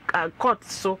kan wodi court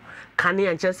so kane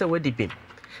enkyere se wodi bim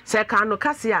se kan no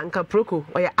kase ya nka proko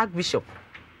oya archbishop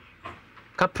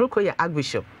ka proko ya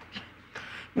archbishop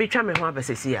me twa me ho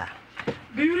abesesi ya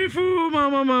beautiful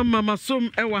mama som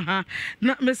ewa ha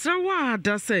na mesra wa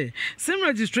da say sim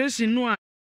registration no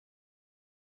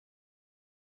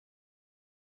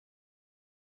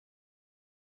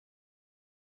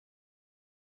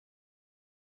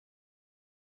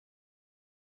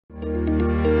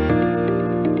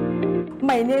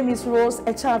My name is Rose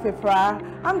Echapepra.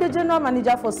 I'm the General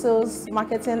Manager for Sales,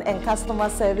 Marketing and Customer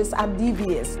Service at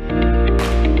DBS.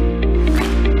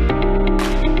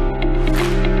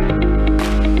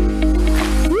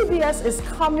 DBS is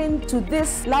coming to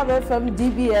this Love FM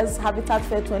DBS Habitat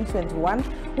Fair 2021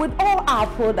 with all our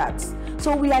products.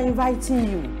 So we are inviting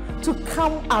you to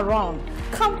come around,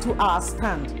 come to our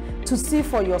stand to see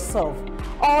for yourself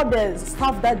all the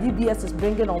stuff that DBS is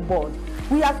bringing on board.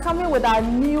 We are coming with our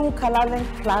new Colourlink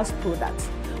Plus products.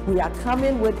 We are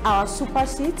coming with our super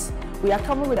sheets. We are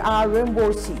coming with our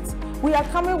rainbow sheets. We are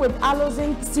coming with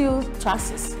Alozine steel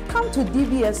trusses. Come to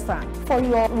DBS stand for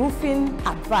your roofing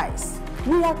advice.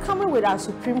 We are coming with our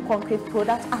supreme concrete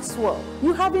product as well.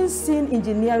 You haven't seen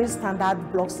engineering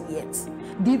standard blocks yet.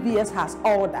 DBS has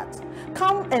all that.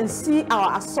 Come and see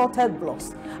our assorted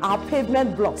blocks, our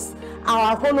pavement blocks,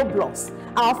 our hollow blocks,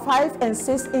 our 5 and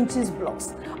 6 inches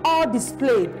blocks, all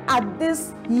displayed at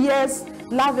this year's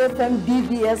Love FM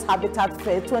DBS Habitat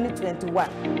Fair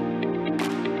 2021.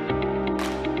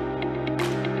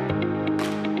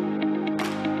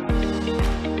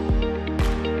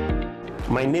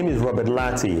 My name is Robert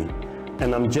Lati,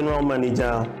 and I'm General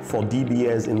Manager for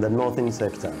DBS in the Northern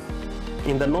Sector.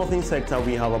 In the Northern Sector,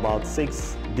 we have about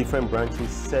 6 different branches,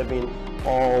 serving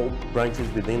all branches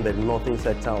within the Northern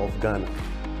Sector of Ghana.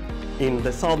 In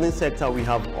the Southern Sector, we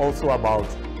have also about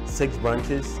 6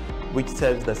 branches, which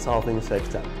serves the Southern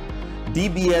Sector.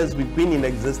 DBS, we've been in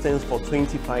existence for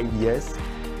 25 years,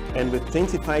 and with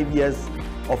 25 years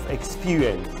of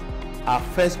experience, our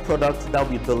first product that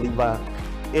we deliver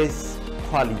is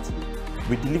quality.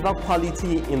 We deliver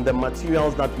quality in the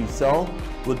materials that we sell.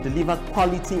 We deliver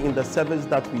quality in the service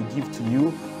that we give to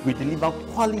you. We deliver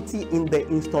quality in the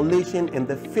installation and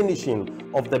the finishing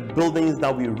of the buildings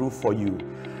that we roof for you.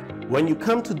 When you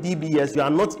come to DBS, you are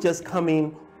not just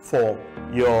coming for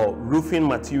your roofing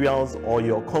materials or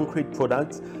your concrete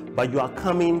products, but you are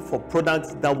coming for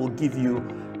products that will give you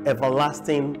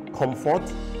everlasting comfort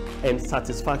and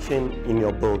satisfaction in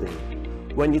your building.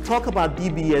 When you talk about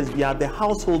DBS, we are the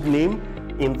household name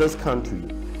in this country,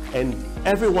 and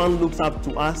everyone looks up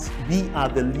to us. We are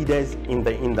the leaders in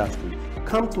the industry.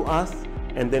 Come to us,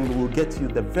 and then we will get you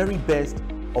the very best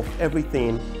of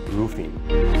everything roofing.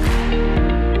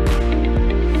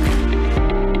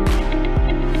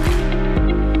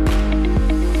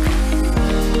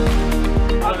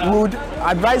 We would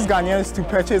advise Ghanaians to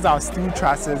purchase our steel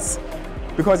trusses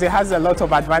because it has a lot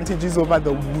of advantages over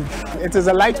the wood. It is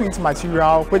a lightweight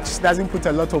material which doesn't put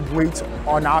a lot of weight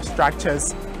on our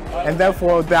structures, and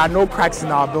therefore there are no cracks in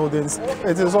our buildings.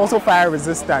 It is also fire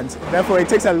resistant, therefore it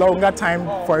takes a longer time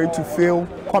for it to fail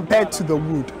compared to the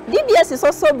wood. DBS is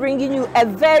also bringing you a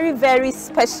very, very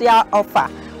special offer.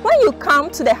 When you come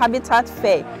to the Habitat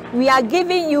Fair, we are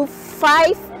giving you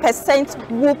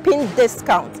 5% whooping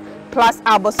discount plus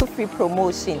our Bosu free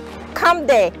promotion. Come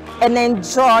there and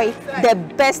enjoy the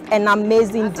best and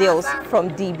amazing deals from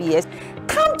DBS.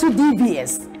 Come to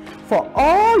DBS for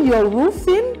all your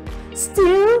roofing,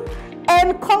 steel,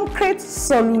 and concrete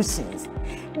solutions.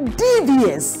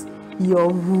 DBS,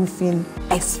 your roofing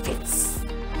experts.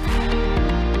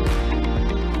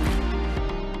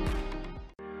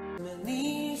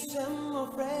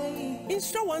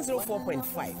 Instra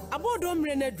 104.5. Abodom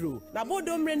renedru. Na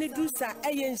bodom renedru sa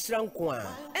eye nsra nko a.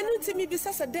 Enu ntimi bi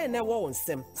sasa den na wo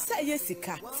nsem. Sa ye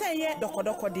sika, sa ye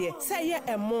dokodoko de, sa ye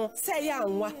emo, sa ye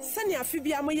anwa, sa ne afi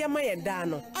bia mo ye maye da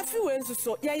no. Afi we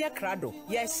nsuso ye ye krado,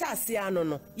 ye hya ase ano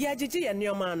no, ye agege ye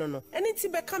neoma ano no. Eni ti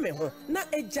beka me ho na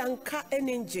ejanka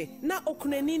enenje, na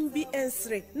okunanim bi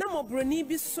ensre, na mobroni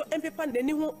bi so empepa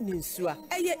nani ho ninsua.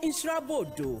 Eye insra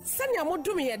bodo. Sa ne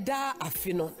amodum ye da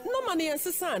afi no. No mane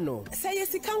yensesa no. Say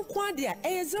yes, you can quadia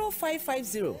a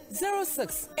 0550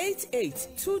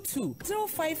 068822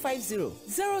 0550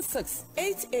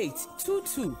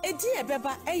 068822. A dear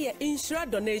beba a insura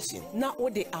donation. Now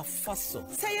what they are fossil.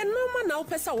 Say a normal now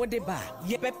pesa what they buy.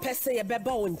 Ye be pesa ye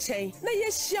beba on chain. Na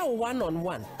ye share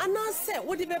 1-on-1. And I say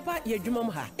what the beba ye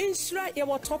jumamha. Insura ye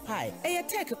what top high. A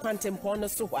take a quantum pono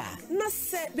so wa. Na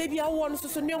say baby I want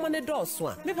so no man a door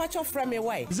swan. Me patch off from me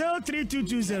way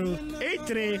 03220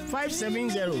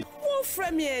 83570.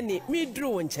 From me, me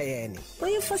drew and chayani.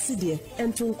 When you first see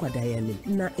and to Quadayani,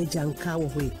 na a janka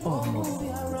way almost.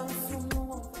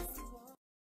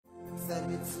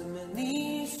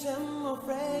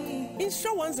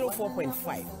 Instra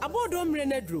 104.5. Abodom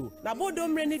renedru. Na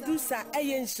bodom renedru sa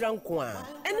ayen shrankwa.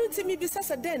 Enu timi bi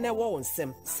sasa den na wo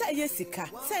nsem. Sa ye sika,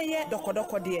 sa ye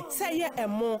dokodoko de, sa ye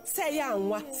emo, sa ye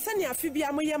anwa, sa ne afi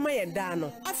bia mo ye maye da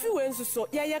no. Afi we nsuso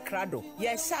ye krado, ye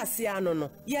hya ase ano no,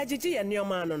 ye agege ye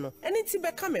neoma ano no. Eni ti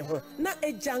beka me ho na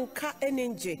ejanka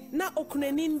enenje, na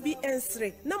okunanim bi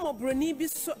ensre, na mobroni bi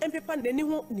so empepa nani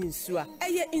ho ninsua.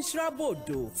 Eye insura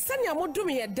bodo. Sa ne amodum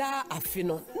ye da afi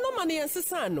no. No mane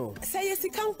yensesa no. Say yes,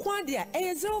 you can quadia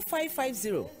a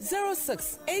 0550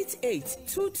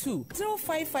 068822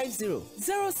 0550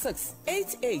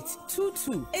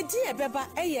 068822. A dear beba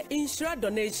a insura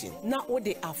donation. Now what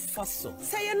they are fossil.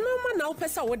 Say a normal now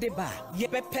pesa what they buy. Ye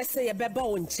be pesa ye beba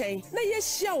on chain. Na ye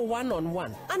share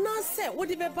 1-on-1. And I say what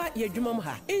the beba ye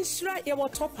jumamha. Insura ye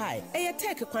what top high. A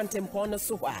take a quantum pono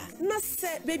so wa. Na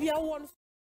say baby I want.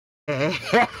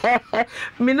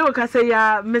 Me no ka say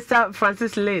ya Mr.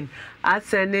 Francis Lane. I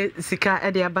send sika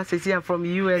e de abasisi from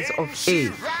US of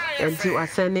A. And you are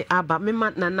sending aba me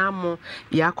man nanamo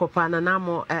Yakopa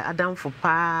nanamo Adamfo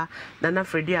pa Nana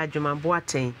Freddy Adjuma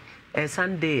Boateng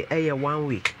Sunday 1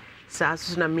 week. Sa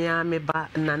so na me ba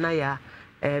nana ya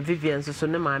Vivian so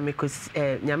ne ma me ko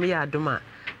nyame ya adoma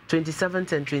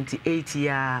 27th and 28th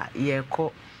ya ye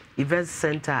ko event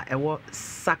center ewo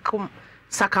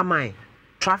Sakamai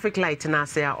traffic light na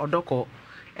say odoko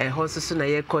hoso so na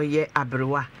ye ko ye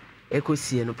abrewa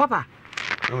ekosie no papa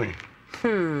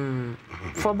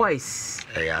for boys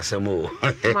asemo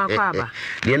makwaba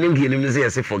the name here nim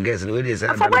say for girls no we say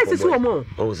for boys is woman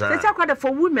oh sir say kwada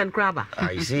for women kraba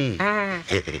I see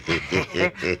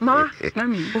mama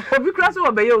mami obi kra so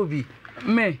obeye obi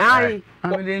me ai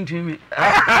am dey ntwi me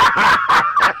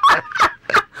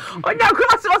onya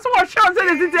cross also what show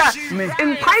say this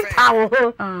in quite town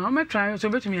ho I'm trying so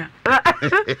betumi a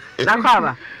na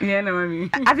kwaba yeah na mami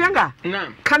afianga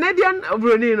na Canadian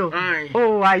broni no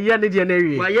oh aye ne die na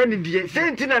wi waye ne die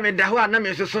senti na me da ho na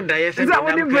me so so da ye senti na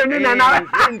broni na na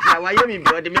waye mi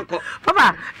bi ode me ko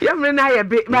papa ye mre na ye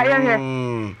be ba ye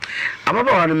he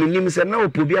ababa wa no minim se na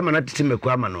opobi ama na tete meku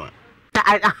ama no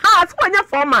aha so anya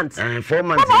 4 months 4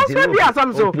 months no be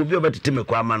asam so opobi obetete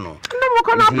meku ama no no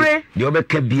ko na bre de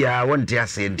obeka bia wonte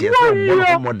ase de so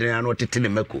bo modern na tete ne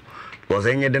meku because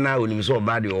enye de na onim so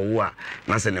oba de owo a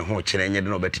na se ne ho kire enye de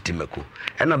na obetete meku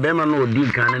e na be ma no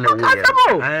odi kan na wo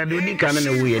ye de odi kan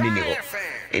na wo ye ni ho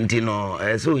enti no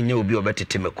so nye obi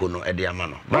obetete meku no e de ama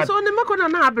no so ne meku na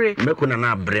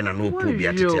abre na no opobi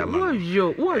atete ama no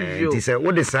enti se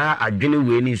wo de sa adwene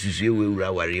we ni susue we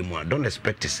wura ware mu don't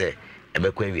expect to say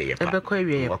ebekwa wie ye pa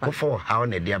wakofo how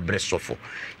na dia bresofo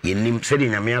yenim se de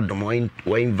nyame adom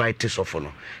wo invite sofo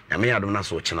no nyame adom na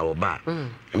so chena wo ba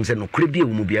em se no kure bia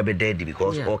wo mu bia be dead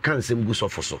because o kan sem gu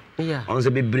sofo so on se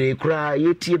bebre kura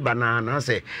yetie banana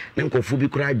se ne nkofu bi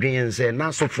kura adwen se na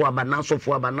sofo aba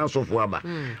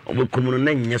obekomu no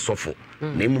na nye sofo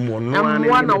na emu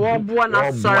no na wo boa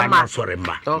na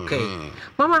sorema okay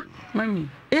mami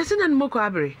yesi na nmoko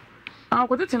abre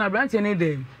akwotete na branch ne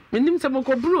dem minim se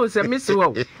moko bro se misi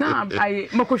wo na ai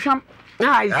mokohwam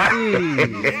I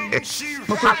see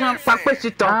mokohwam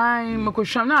pakwechito ai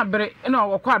mokohwam na abre na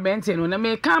wokọ abente no na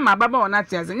me kan ma baba wona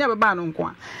tiase nya baba no nko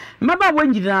a maba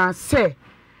wanyina se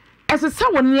esesa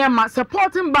woni ma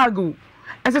supporting bag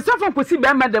esesa fon kosi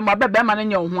be ma dem abebe ma no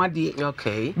nya ho ade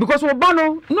okay because wo ba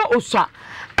no osua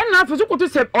na afiso koto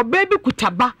se oba bi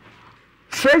kutaba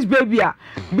fresh baby a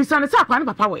bisane se akwa ne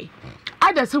papa we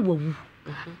ada se wawu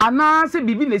ana se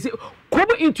bibi na se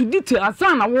come into detail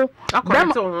asana wo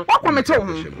akomete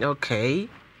wo okay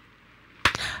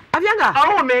avianga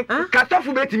oh me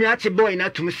katofu betimi ache boy na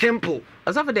tum simple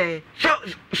asafu de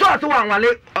so to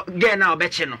wanwale get na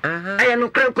obeche no aye no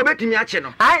kran ko betimi ache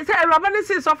no I say Robert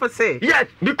say so for say yes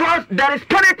because there is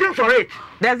penalty for it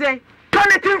there's a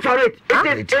penalty for it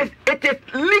it is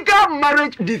legal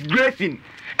marriage disgracing.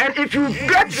 And if you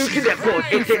get into the court,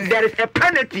 there is a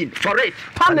penalty for it.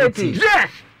 Penalty? Yes.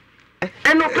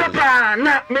 And no papa,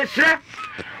 na Mister,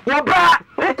 Waba,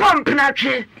 Okwam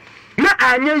Pinachi, na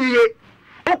anya ye,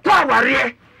 Okwa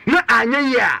Warrior, na anya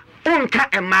ya, Unka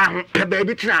and Mahu, the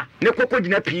baby tina, ne Coco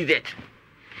Dina Pizet.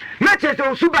 Not as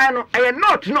Subano, I am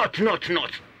not.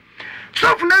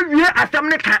 So for now, we are a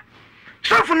Samnica.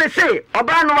 So for the say,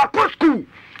 Obano Wako school.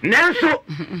 Nanso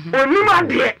onuma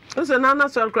de so nana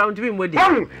so crown to be modi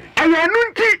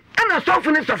ayanunti ana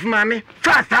sofune sof mame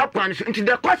fast out plan so into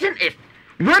the question is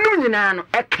wenu nyina no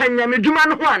ekanya meduma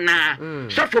no ho ana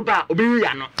sofo ba obi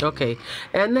ya no okay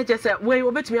na je say we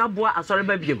obetimi aboa asore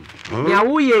ba biem ya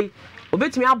wo ye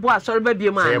obetimi aboa asore ba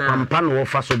biem ana kwampa no wo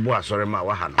fa so bo asore ma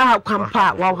wa ha no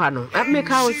kwampa wa ha no make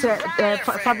how say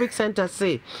fabric center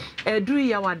say duru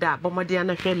ya wada bomode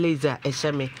na hwe laser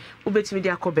eheme obetimi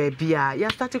dia ko ba bia ya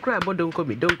start cry about don't come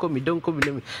me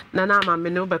na ma me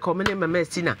no be come ne mama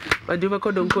sina odi be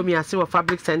ko don't come ase wa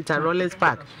fabric center Rollins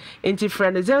Park enti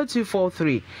friend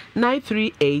 0243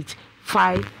 938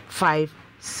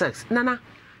 556 nana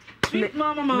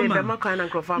mama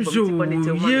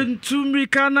yentumri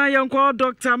kana yanko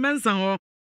Dr. Mensa ho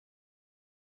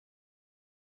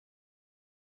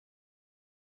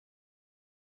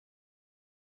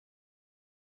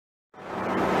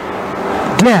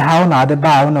how na the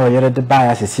bar no yere the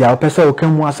bar asisi a opese o kan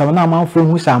mu asam na amanfo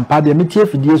hu sampa de metie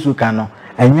fidie su kan no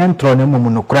enye ntro ne mumu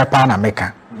no kura pa na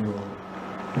meka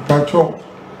pacho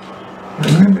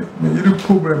me yiri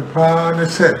problem pa ne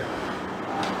se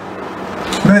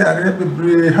na yare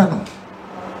bebre ha no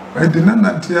e de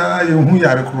nanantia ye hu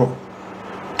yare kro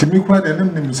timi kwa de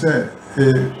nem se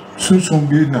sunsun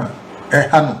bi na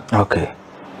ha no okay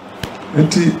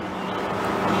Enti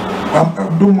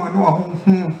Duma no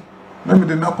ahụ na me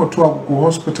de na kɔto agogo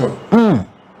hospital.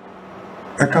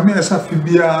 Eka me esa fi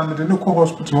bia me de no kɔ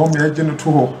hospital ho me agye no to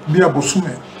hɔ bia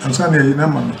bosume ansa na yi na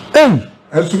ma me.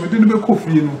 Eso me de no be kɔ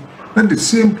fie no na the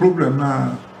same problem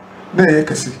na ye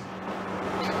kɛse.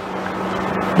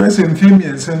 Bɛsɛ mfie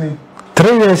miɛnsa ni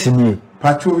 3 years ni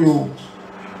pacho yo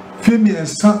fie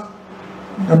miɛnsa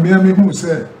na me hu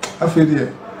sɛ afei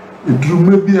de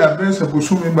eduruma bi a bɛsɛ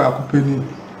bosume ba akopani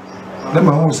na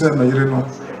ma hu sɛ na yere no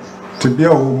te bia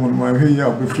wo mu ma hwe ya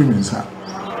obefiri mi nsa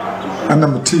ana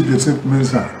me ti bi se mi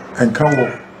nsa enka wo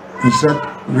Nhyira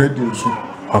radio so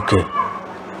okay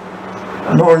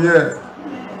no ye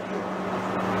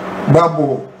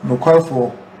babo no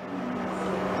kwafo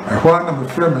ehwa na me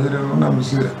frɛ me yere no na me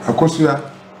se akosua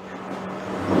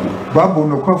babo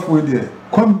no kwafo de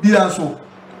kom bia so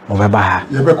mo be ba ha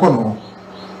ye be kɔ no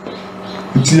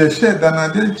nti ye hye dana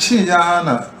de chi ya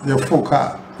na ye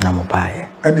foka na mo ba ye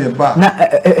ene ba na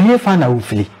he fa na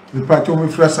ufili mi pa to mi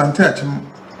fra sante achim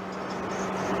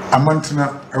amantena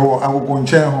ewo agogo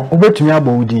nchen ho obetumi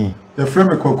abɔ wudin ye fra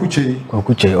me kwakuchei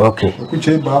okay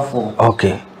kwakuchei ba fo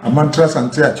okay amantra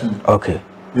sante achim okay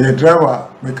ye driver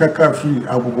me kaka free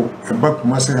agogo e ba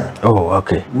kuma se ha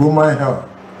okay Roman hell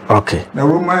okay na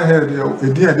Roman hell de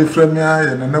edi ade fra me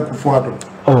aye na nakufo ado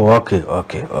okay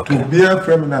to bia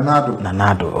fra me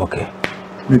nanado okay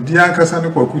me dia kasa ne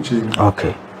kwakuchei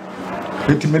okay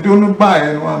eti me do no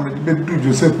bae no am be du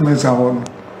Joseph Mensa ho no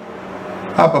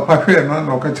a papa hwe no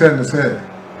na o ka kire ne se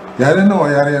yare na o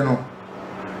yare no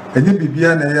enye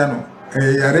bibia na ya no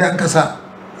yare ankasa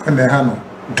na ha no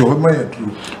do ma ya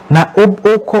tu na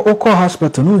oko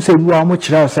hospital no se wu amo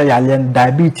kire o se yare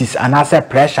diabetes and ase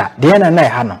pressure de na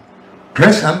ha no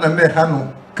pressure na ha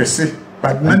no kese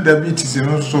but na diabetes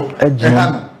no so ha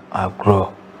no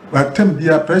agro but tem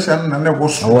bia pressure na wo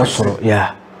so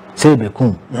yeah say be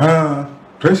kum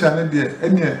pressure na de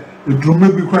ene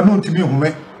edrume bi kwa no ntimi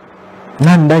hume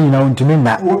na nda nyina ntimi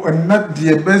na na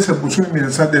de bese busu mi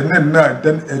nsa de na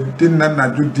den edin na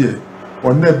jode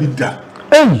ona bi da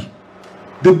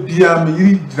de bia me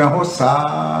yiri jira ho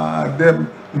saa de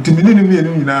ntimi ni mi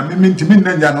enu nyina me ntimi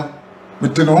na nya no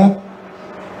mete no ho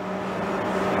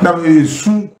na me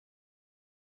su.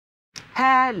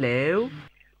 Hello.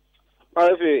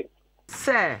 Hi.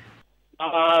 Sir.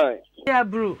 Hi. Yeah,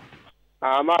 bro.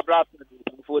 My brother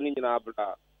phone in our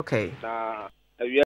brother. Okay. Na